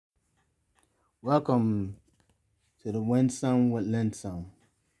Welcome to the Winsome with Linsome.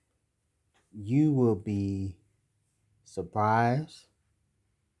 You will be surprised,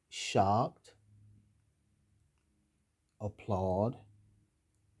 shocked, applaud.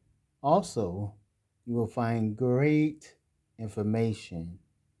 Also, you will find great information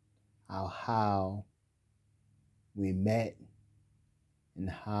on how we met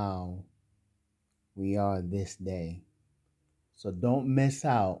and how we are this day. So don't miss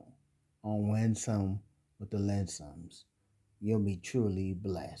out on Winsome with the Linsomes. You'll be truly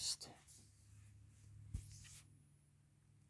blessed.